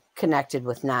desperation connected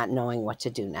with not knowing what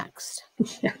to do next.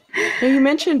 Yeah. Now, you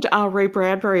mentioned Ray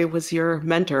Bradbury was your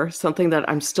mentor, something that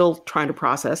I'm still trying to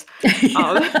process.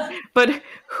 But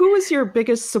who was your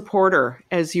biggest supporter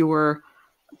as you were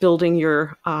building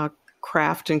your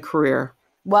craft and career?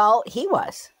 Well, he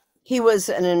was. He was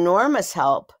an enormous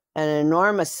help, an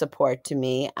enormous support to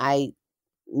me. I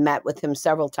met with him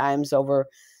several times over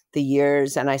the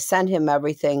years, and I sent him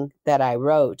everything that I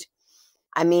wrote.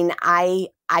 I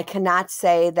cannot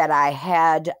say that I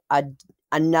had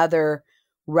another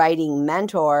writing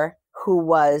mentor who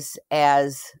was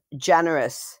as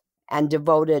generous and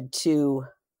devoted to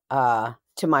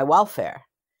my welfare.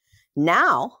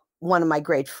 Now, one of my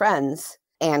great friends,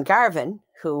 Anne Garvin,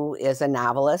 who is a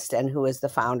novelist and who is the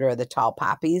founder of the Tall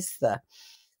Poppies, the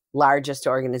largest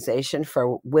organization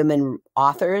for women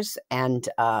authors and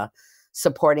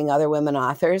supporting other women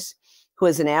authors, who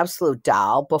is an absolute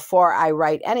doll, before I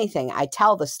write anything, I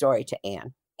tell the story to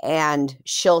Anne. And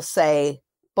she'll say,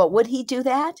 but would he do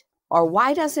that? Or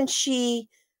why doesn't she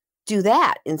do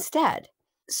that instead?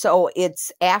 So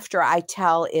it's after I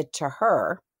tell it to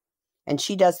her, and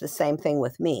she does the same thing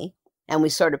with me, and we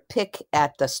sort of pick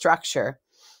at the structure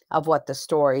of what the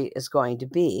story is going to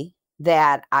be,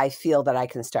 that I feel that I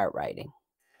can start writing.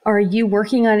 Are you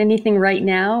working on anything right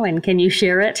now, and can you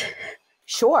share it?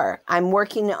 Sure. I'm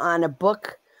working on a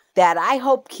book that I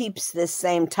hope keeps this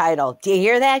same title. Do you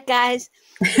hear that, guys?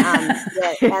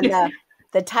 The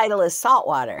title is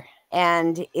Saltwater.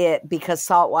 And because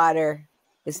saltwater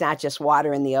is not just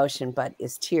water in the ocean, but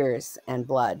is tears and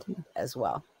blood as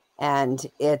well. And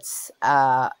it's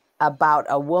about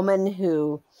a woman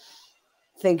who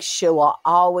thinks she will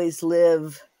always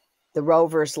live the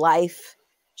rover's life.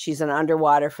 She's an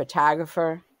underwater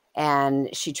photographer,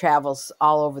 and she travels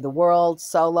all over the world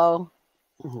solo.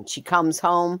 She comes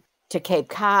home to Cape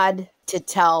Cod to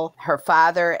tell her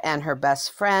father and her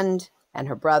best friend and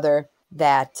her brother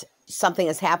that something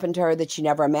has happened to her that she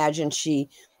never imagined she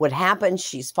would happen.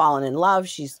 She's fallen in love.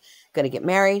 She's going to get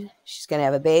married. She's going to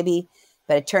have a baby.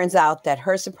 But it turns out that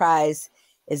her surprise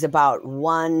is about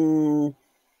 1/16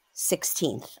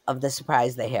 of the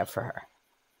surprise they have for her.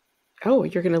 Oh,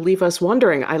 you're going to leave us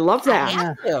wondering. I love that. I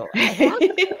have to.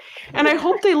 And I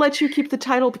hope they let you keep the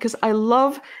title, because I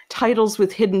love titles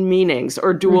with hidden meanings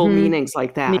or dual meanings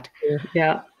like that. Me too.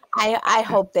 Yeah. I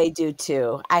hope they do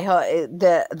too. I hope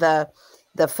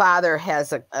the father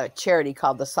has a charity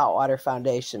called the Saltwater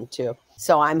Foundation too.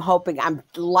 So I'm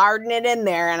larding it in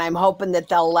there, and I'm hoping that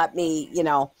they'll let me,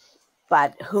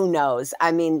 but who knows?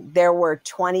 I mean, there were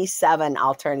 27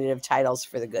 alternative titles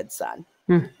for The Good Son.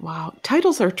 Wow.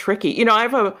 Titles are tricky. I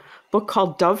have a book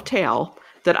called Dovetail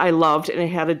that I loved, and it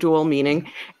had a dual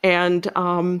meaning. And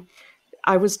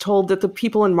I was told that the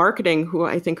people in marketing, who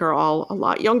I think are all a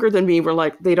lot younger than me, were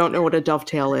like, they don't know what a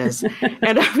dovetail is.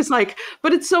 And I was like,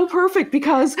 but it's so perfect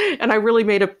because, and I really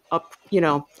made I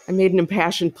made an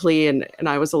impassioned plea, and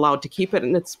I was allowed to keep it,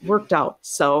 and it's worked out.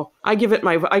 So I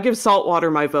give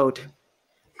Saltwater my vote.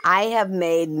 I have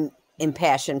made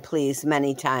impassioned pleas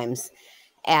many times,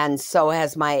 and so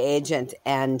has my agent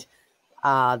and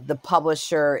the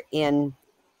publisher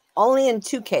only in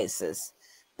 2 cases.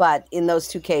 But in those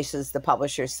 2 cases, the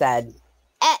publisher said,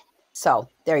 So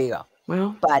there you go.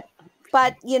 Well, but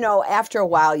after a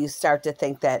while, you start to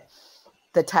think that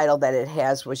the title that it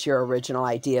has was your original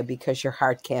idea, because your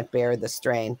heart can't bear the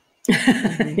strain.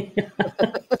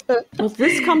 Well,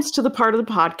 this comes to the part of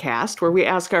the podcast where we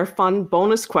ask our fun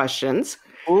bonus questions.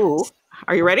 Ooh.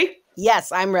 Are you ready?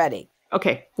 Yes, I'm ready.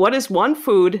 Okay. What is one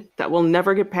food that will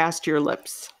never get past your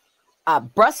lips?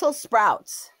 Brussels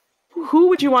sprouts. Who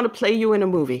would you want to play you in a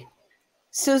movie?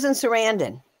 Susan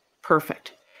Sarandon.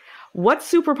 Perfect. What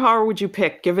superpower would you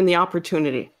pick given the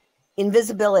opportunity?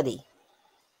 Invisibility.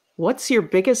 What's your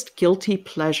biggest guilty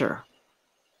pleasure?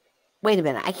 Wait a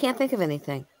minute. I can't think of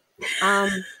anything.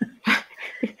 I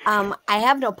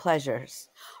have no pleasures.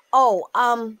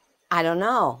 I don't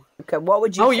know. Okay, what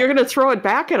would you say? You're going to throw it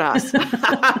back at us.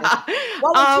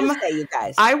 What would you say, you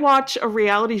guys? I watch a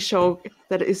reality show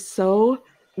that is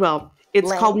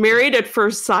it's called Married at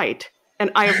First Sight.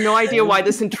 And I have no idea why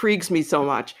this intrigues me so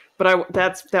much, but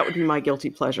that would be my guilty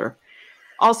pleasure.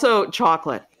 Also,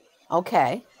 chocolate.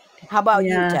 Okay. How about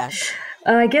you, Tess?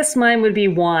 I guess mine would be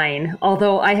wine,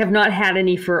 although I have not had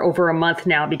any for over a month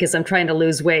now because I'm trying to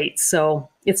lose weight. So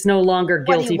it's no longer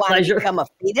guilty pleasure. What, do you want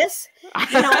to become a fetus?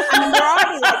 You're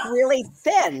already really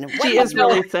thin. She is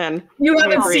really thin. You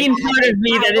haven't seen part of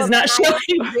me that is not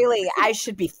showing. Really, I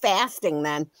should be fasting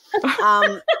then.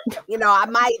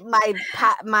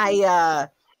 My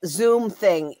Zoom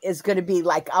thing is going to be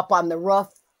like up on the roof.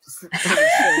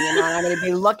 And I'm going to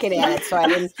be looking at it, so I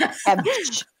didn't have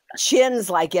chins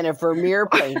like in a Vermeer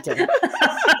painting.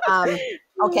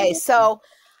 Okay, so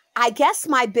I guess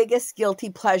my biggest guilty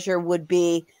pleasure would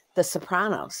be The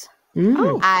Sopranos.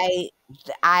 I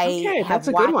have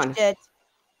watched it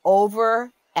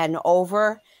over and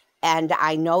over, and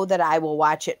I know that I will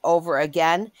watch it over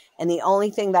again. And the only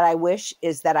thing that I wish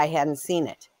is that I hadn't seen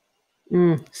it.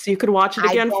 So you could watch it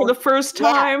again for the first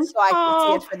time. Yeah, so I could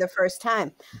see it for the first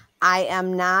time. I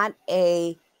am not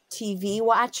a TV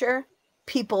watcher.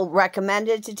 People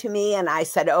recommended it to me, and I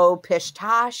said, pish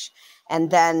tosh. And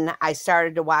then I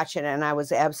started to watch it, and I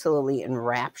was absolutely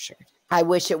enraptured. I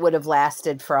wish it would have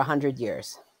lasted for 100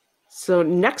 years. So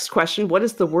next question, what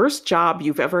is the worst job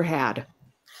you've ever had?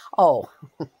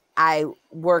 I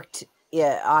worked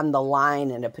on the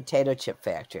line in a potato chip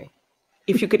factory.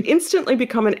 If you could instantly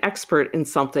become an expert in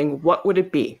something, what would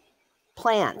it be?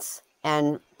 Plants.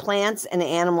 and plants and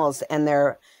animals and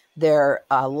their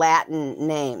Latin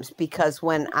names, because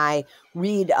when I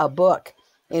read a book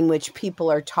in which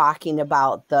people are talking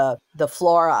about the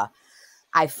flora,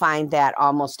 I find that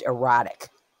almost erotic.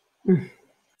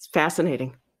 It's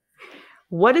fascinating.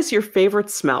 What is your favorite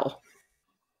smell?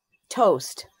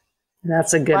 Toast.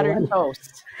 That's a good Buttered one.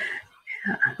 toast.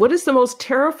 What is the most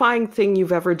terrifying thing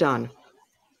you've ever done?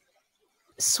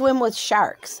 Swim with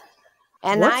sharks.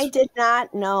 And I did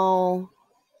not know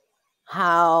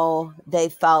how they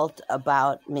felt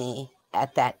about me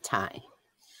at that time.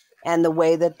 And the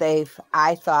way that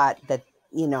I thought that,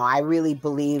 I really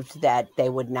believed that they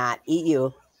would not eat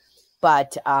you.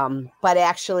 But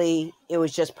actually it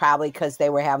was just probably because they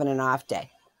were having an off day.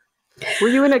 Were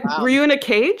you in a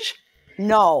cage?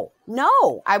 No,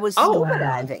 I was scuba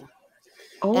diving.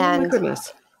 Oh my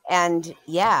goodness. And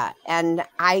yeah, and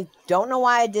I don't know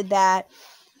why I did that.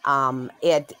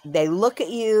 They look at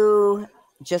you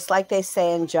just like they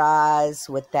say in Jaws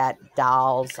with that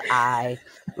doll's eye,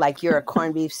 like you're a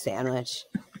corned beef sandwich.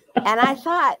 And I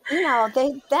thought,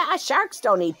 sharks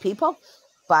don't eat people,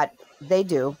 but they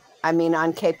do. I mean,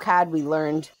 on Cape Cod,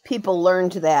 people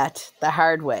learned that the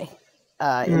hard way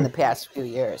in the past few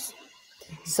years.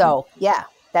 So yeah,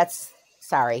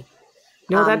 sorry.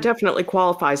 No, that definitely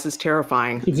qualifies as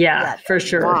terrifying. Yeah, for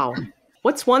sure. Wow.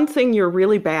 What's one thing you're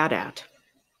really bad at?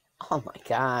 Oh my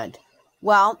God.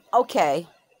 Well, okay.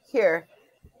 Here,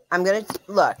 I'm going to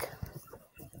look.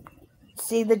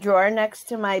 See the drawer next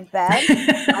to my bed?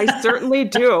 I certainly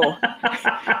do.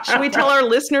 Should we tell our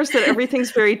listeners that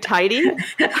everything's very tidy?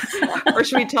 Or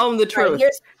should we tell them the truth?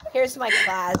 Right, here's my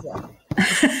closet.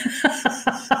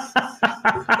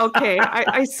 Okay,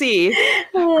 I see.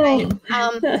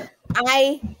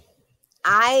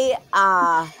 I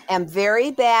am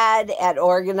very bad at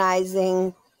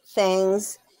organizing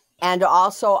things, and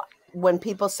also when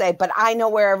people say, "But I know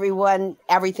where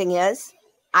everything is,"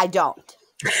 I don't.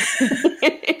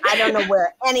 I don't know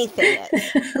where anything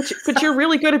is. But you're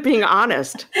really good at being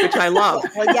honest, which I love.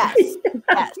 Well, yes,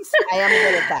 I am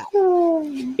good at that.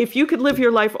 If you could live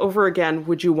your life over again,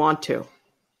 would you want to?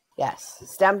 Yes,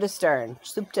 stem to stern,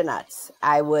 soup to nuts.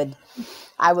 I would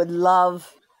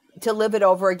love to live it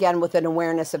over again with an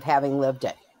awareness of having lived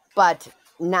it, but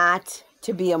not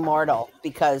to be immortal,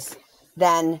 because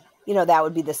then, that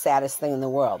would be the saddest thing in the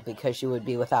world, because you would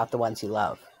be without the ones you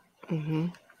love. Mm-hmm.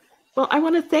 Well, I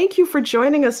want to thank you for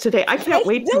joining us today. I can't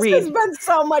wait to read. This has been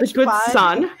so much The Good fun.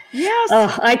 Son. Yes.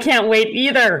 Oh, I can't wait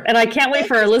either. And I can't wait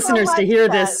for our listeners to hear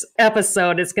this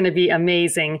episode. It's going to be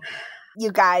amazing.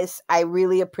 You guys, I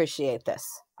really appreciate this.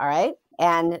 All right.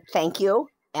 And thank you.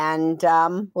 And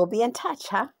we'll be in touch,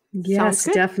 huh? Yes,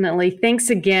 definitely. Thanks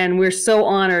again. We're so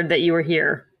honored that you were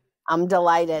here. I'm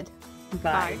delighted.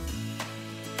 Bye.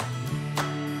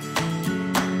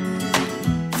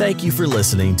 Thank you for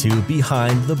listening to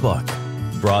Behind the Book,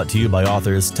 brought to you by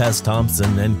authors Tess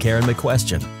Thompson and Karen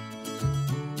McQuestion.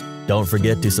 Don't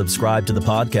forget to subscribe to the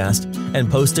podcast and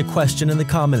post a question in the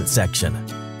comment section.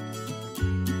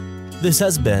 This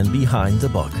has been Behind the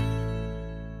Book.